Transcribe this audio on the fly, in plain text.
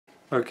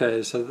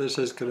Okay, so this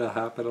is going to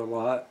happen a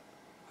lot.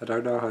 I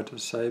don't know how to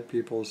say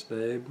people's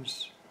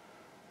names.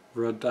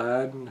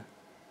 Radan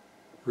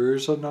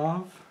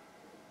Rusanov?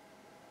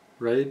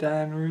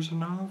 Radan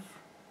Rusanov?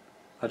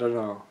 I don't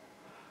know.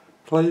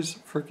 Please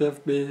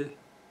forgive me.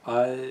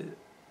 I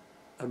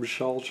am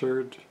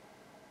sheltered.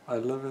 I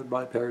live in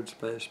my parents'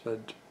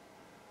 basement.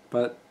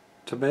 But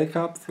to make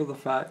up for the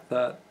fact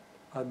that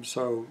I'm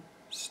so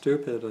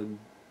stupid and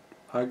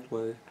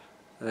ugly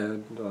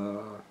and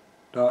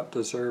not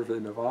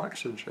deserving of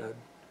oxygen,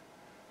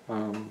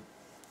 I'm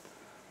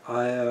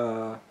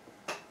gonna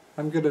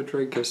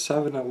drink a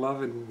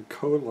 7-Eleven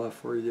cola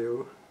for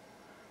you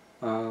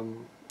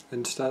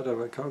instead of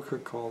a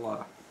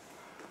Coca-Cola.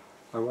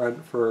 I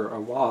went for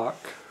a walk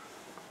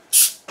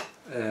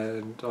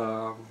and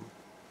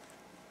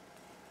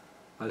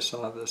I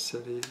saw the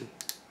city,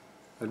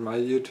 and my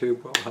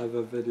YouTube will have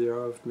a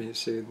video of me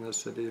seeing the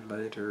city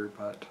later,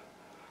 but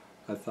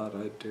I thought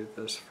I'd do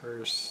this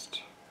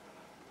first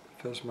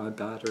because my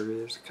battery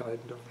is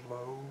kind of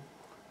low.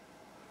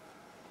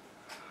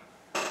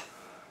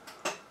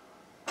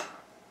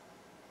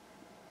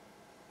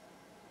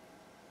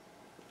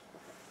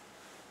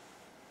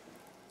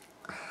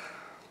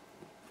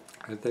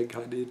 I think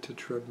I need to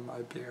trim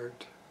my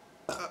beard.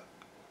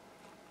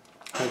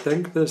 I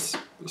think this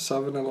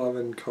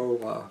 7-Eleven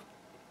cola,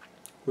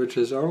 which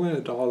is only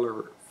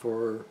 $1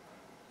 for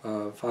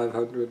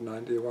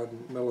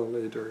 591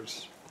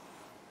 milliliters,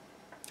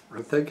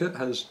 I think it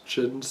has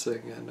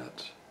ginseng in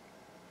it.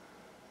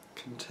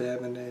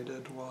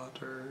 Contaminated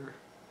water,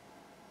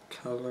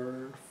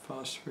 color,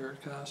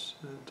 phosphoric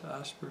acid,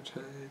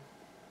 aspartame,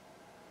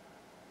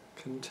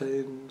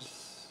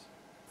 contains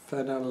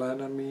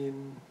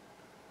phenylalanine,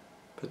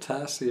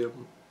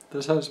 potassium.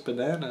 This has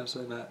bananas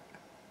in it.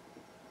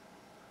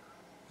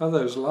 Oh,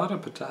 there's a lot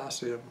of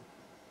potassium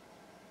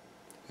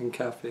and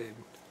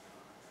caffeine,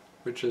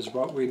 which is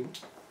what we...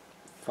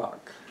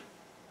 Fuck.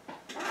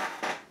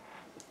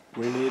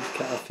 We need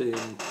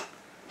caffeine.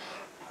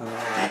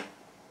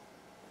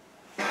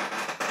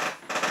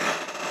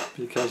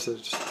 Because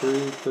it's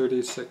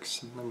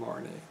 3:36 in the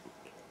morning.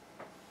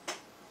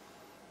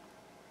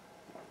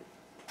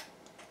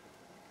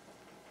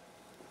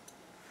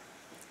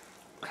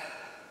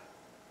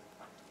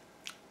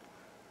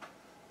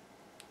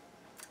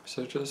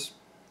 So just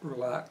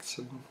relax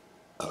and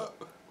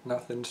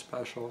nothing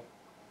special.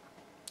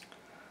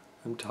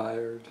 I'm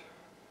tired.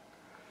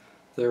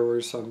 There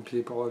were some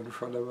people in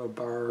front of a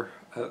bar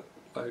at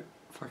like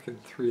fucking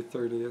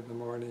 3:30 in the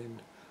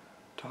morning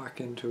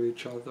talking to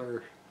each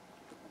other,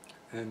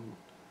 and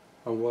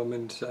a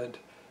woman said,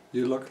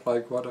 "You look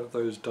like one of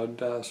those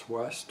Dundas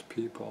West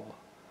people."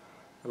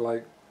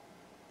 Like,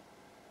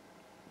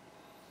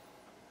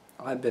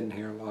 I've been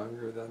here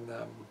longer than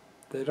them.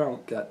 They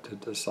don't get to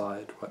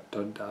decide what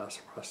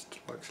Dundas West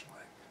looks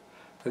like.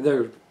 And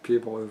there are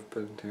people who've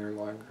been here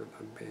longer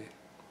than me.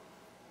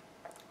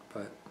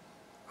 But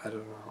I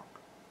don't know.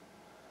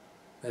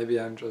 Maybe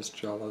I'm just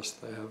jealous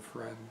they have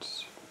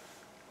friends.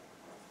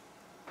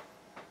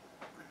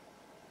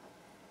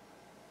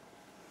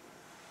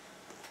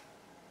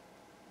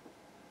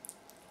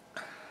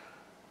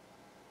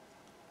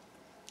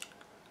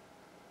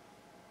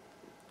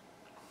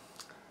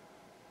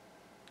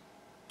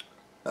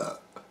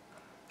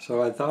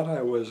 So I thought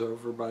I was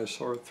over my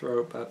sore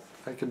throat, but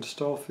I can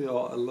still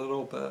feel a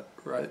little bit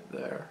right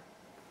there.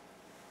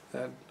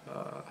 And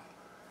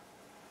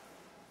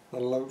the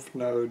lymph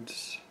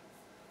nodes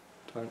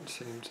don't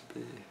seem to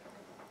be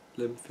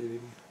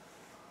lymphing.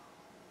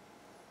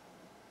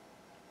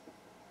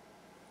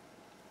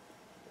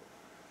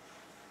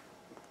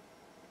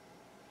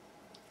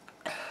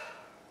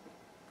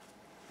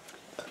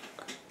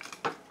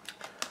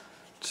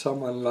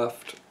 Someone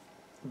left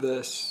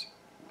this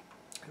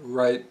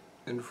right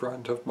in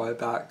front of my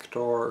back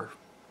door.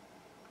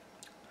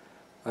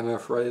 I'm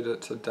afraid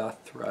it's a death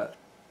threat.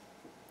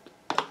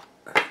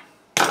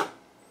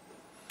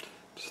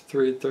 It's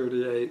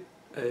 3:38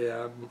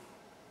 a.m.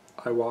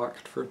 I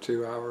walked for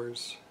 2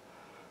 hours,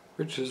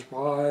 which is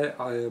why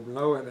I am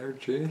low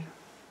energy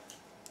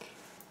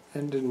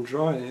and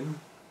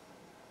enjoying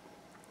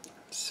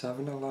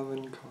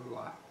 7-Eleven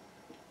cola.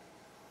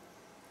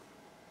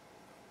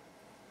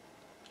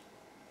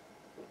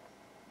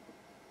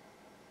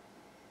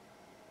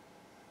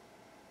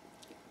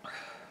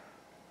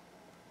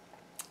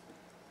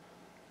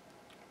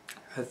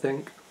 I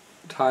think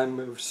time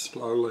moves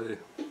slowly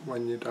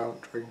when you don't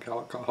drink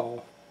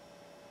alcohol.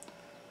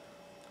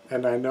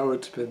 And I know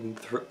it's been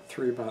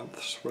 3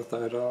 months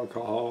without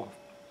alcohol,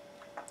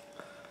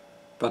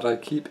 but I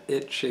keep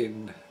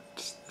itching.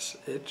 It's this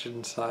itch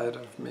inside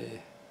of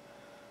me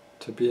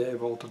to be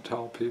able to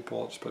tell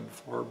people it's been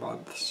 4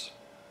 months,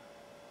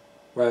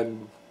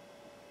 when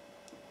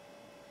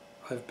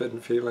I've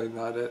been feeling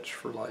that itch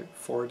for like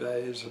 4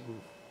 days,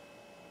 and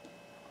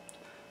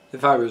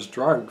if I was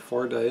drunk,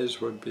 4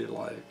 days would be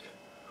like,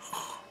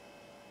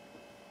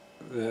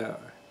 yeah,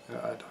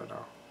 I don't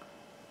know.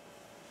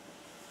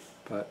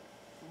 But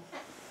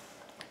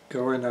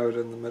going out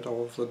in the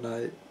middle of the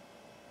night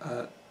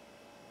at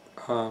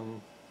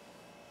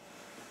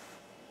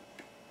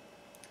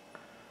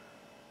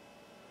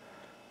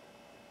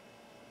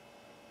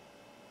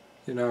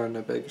you know, in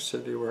a big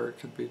city where it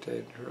could be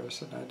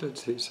dangerous, and I did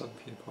see some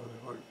people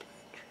who looked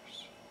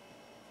dangerous.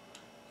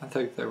 I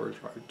think they were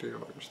drug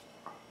dealers.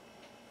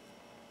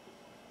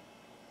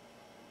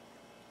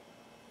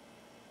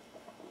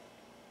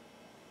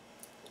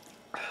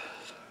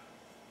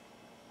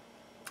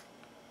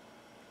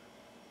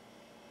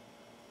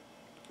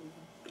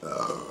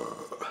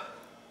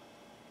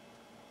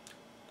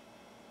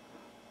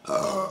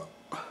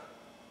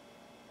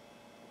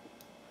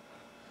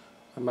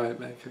 I might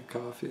make a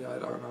coffee, I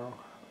don't know.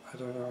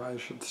 I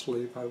should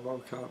sleep. I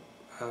woke up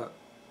at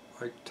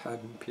like 10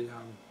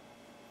 p.m.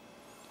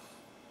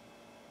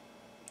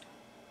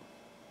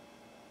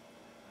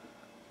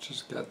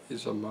 Just get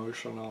these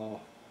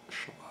emotional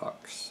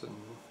shocks and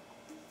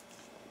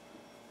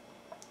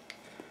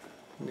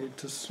need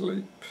to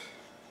sleep.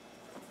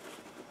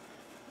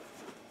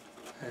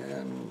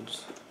 And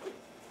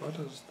what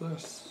is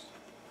this?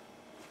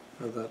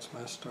 Oh, that's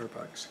my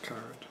Starbucks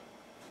card.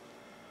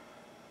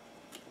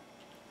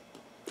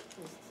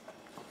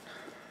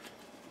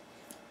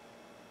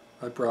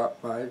 I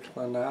brought my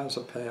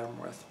clonazepam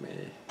with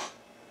me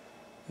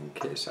in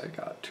case I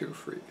got too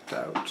freaked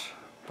out,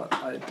 but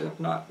I did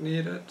not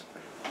need it.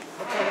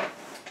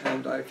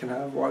 And I can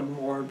have one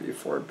more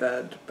before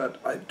bed,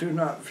 but I do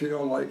not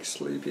feel like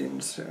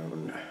sleeping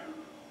soon.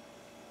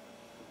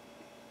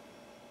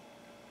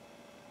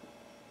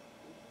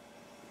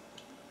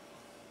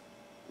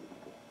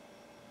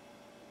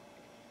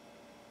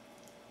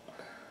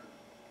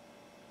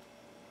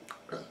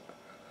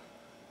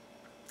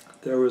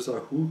 There was a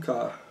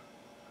hookah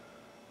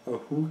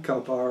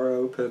bar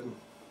open,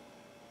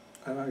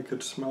 and I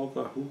could smell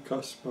the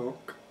hookah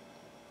smoke.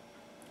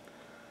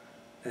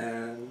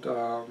 And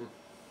I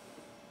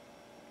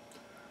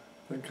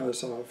think I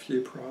saw a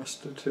few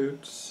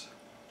prostitutes.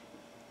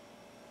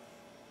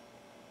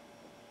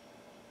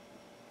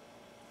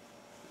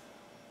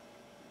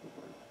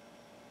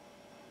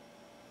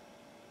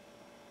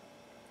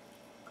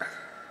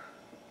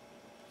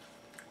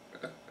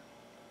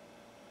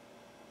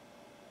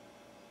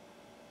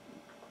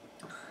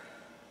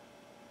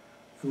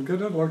 I'm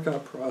gonna look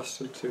up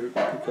prostitute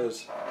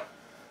because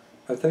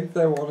I think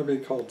they want to be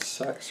called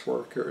sex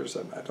workers,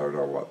 and I don't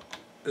know what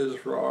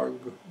is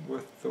wrong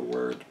with the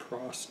word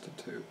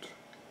prostitute.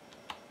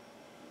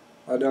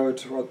 I know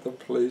it's what the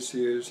police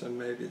use, and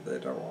maybe they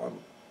don't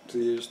want to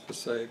use the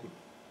same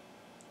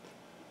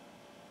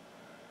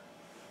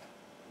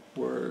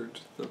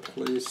word the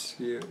police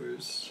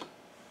use.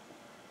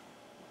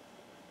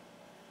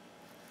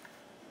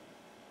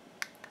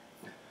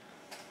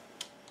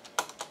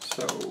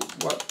 So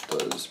what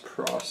does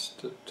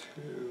prostitution?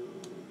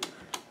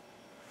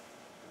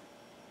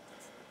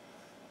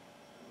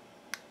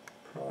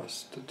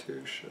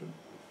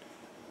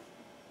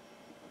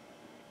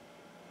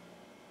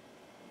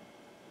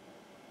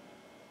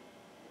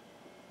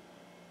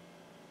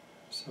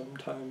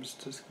 Sometimes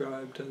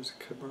described as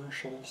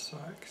commercial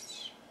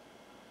sex.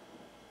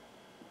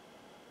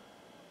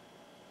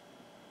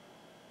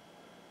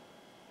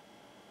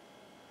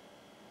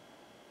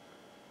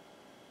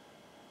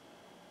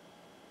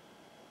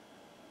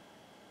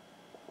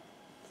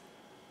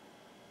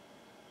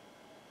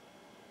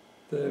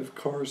 They of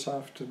course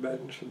have to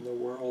mention the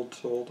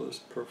world's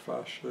oldest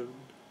profession.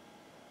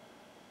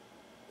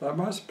 That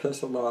must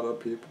piss a lot of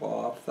people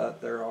off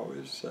that they're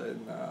always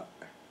saying that.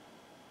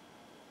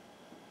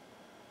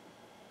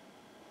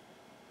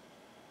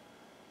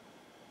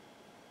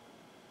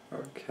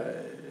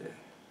 Okay.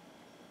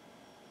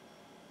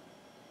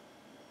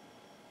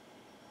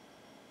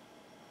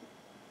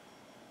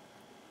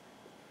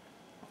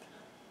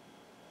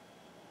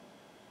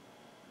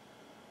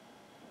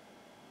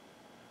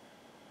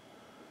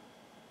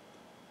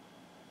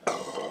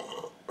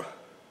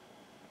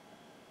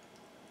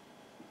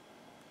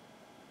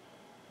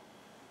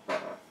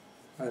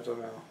 I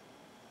don't know.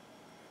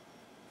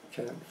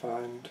 Can't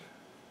find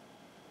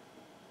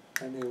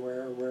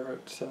anywhere where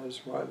it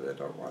says why they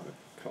don't want to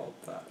be called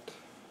that.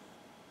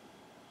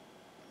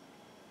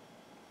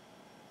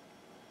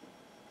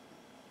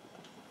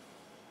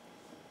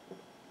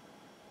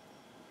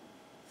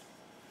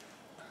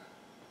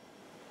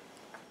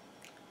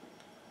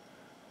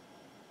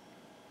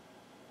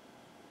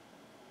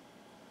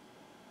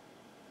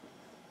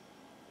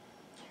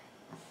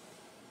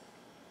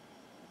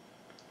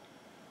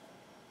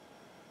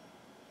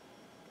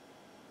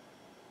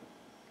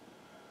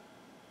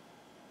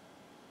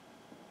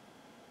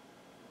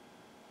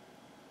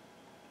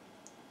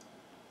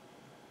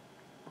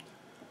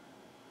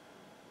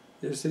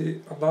 You see,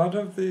 a lot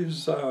of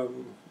these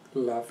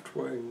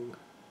left-wing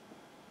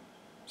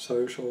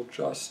social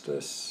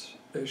justice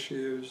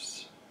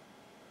issues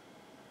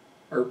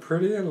are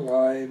pretty in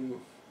line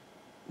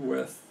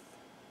with,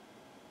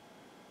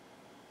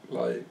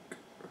 like,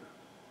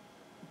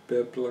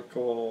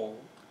 biblical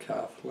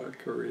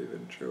Catholic or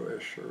even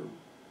Jewish or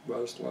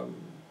Muslim,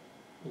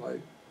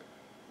 like,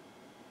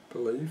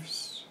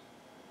 beliefs.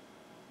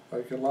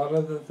 Like, a lot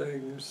of the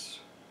things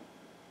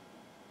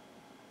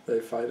they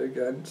fight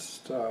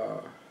against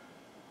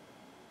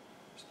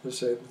the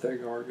same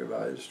thing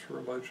organized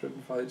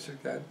religion fights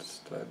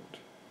against,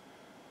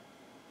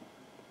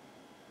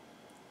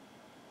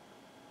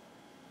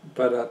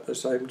 but at the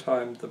same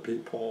time the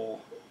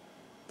people,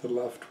 the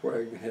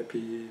left-wing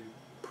hippie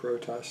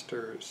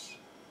protesters,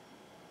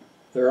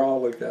 they're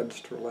all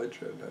against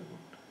religion, and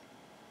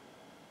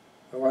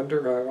I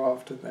wonder how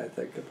often they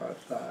think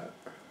about that.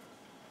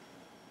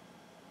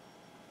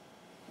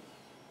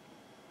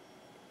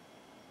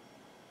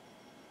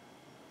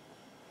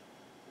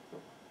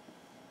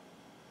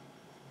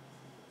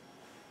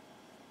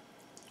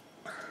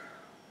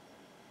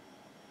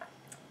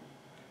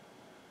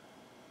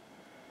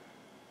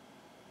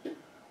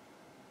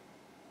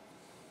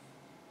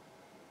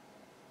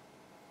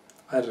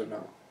 I don't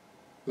know.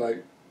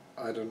 Like,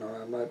 I don't know,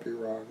 I might be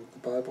wrong. The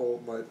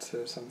Bible might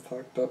say some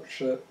fucked up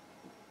shit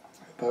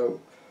about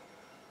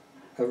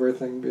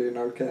everything being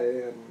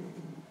okay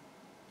and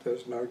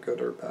there's no good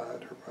or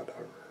bad or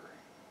whatever.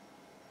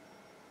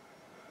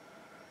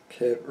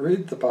 Can't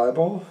read the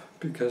Bible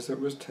because it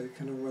was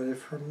taken away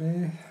from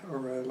me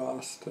or I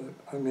lost it.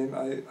 I mean,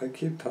 I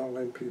keep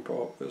telling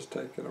people it was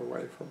taken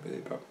away from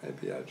me, but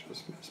maybe I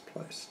just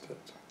misplaced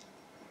it.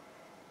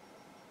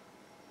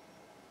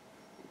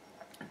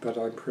 But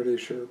I'm pretty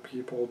sure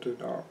people do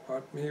not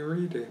want me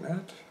reading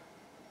it.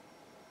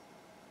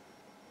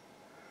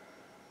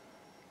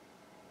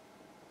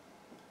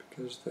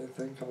 Because they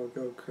think I'll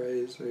go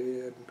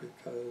crazy and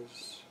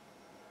because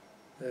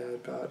they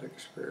had bad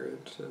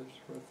experiences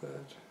with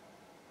it.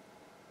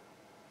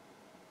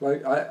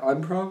 Like,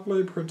 I'm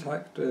probably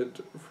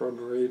protected from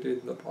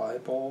reading the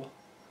Bible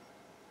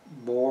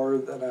more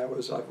than I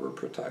was ever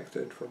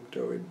protected from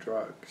doing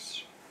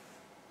drugs.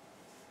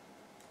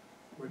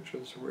 Which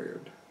is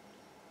weird.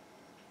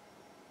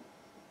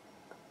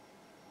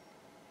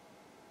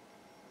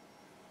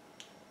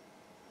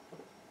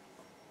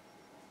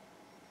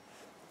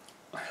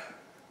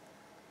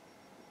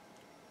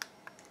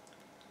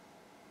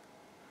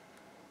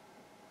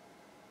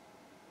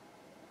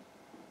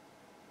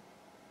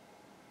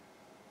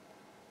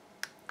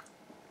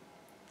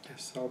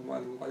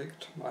 Someone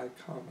liked my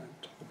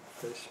comment on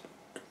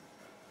Facebook.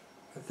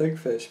 I think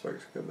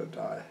Facebook's gonna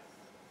die.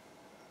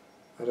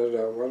 I don't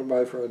know, one of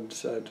my friends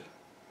said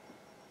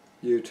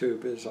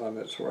YouTube is on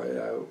its way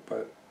out,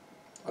 but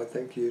I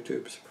think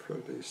YouTube's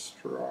pretty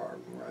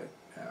strong right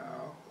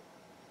now.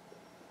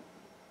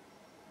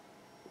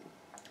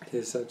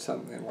 He said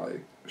something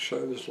like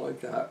shows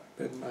like At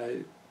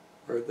Midnight,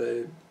 where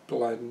they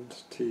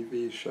blend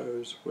TV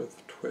shows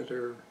with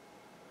Twitter.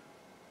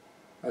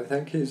 I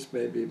think he's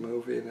maybe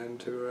moving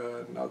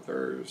into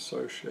another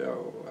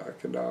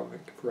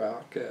socio-economic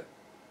bracket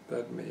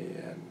than me,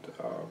 and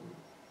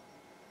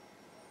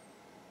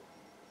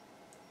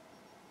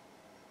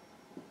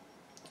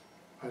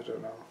I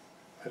don't know.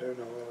 I don't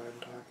know what I'm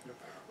talking about.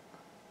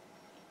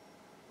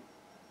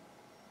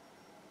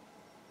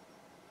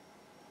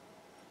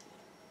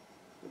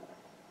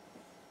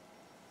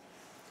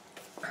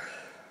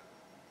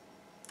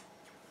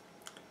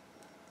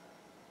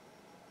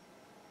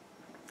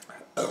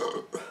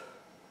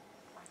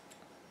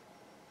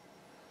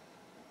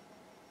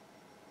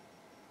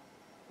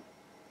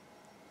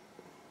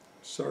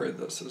 Sorry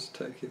this is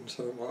taking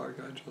so long,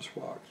 I just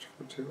walked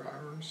for 2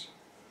 hours.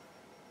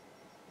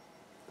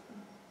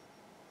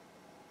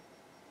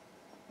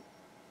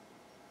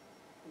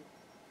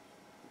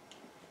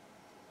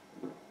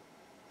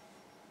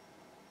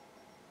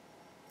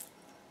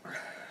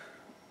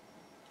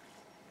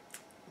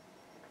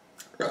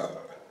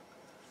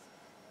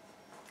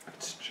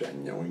 It's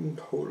genuine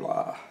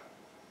cola.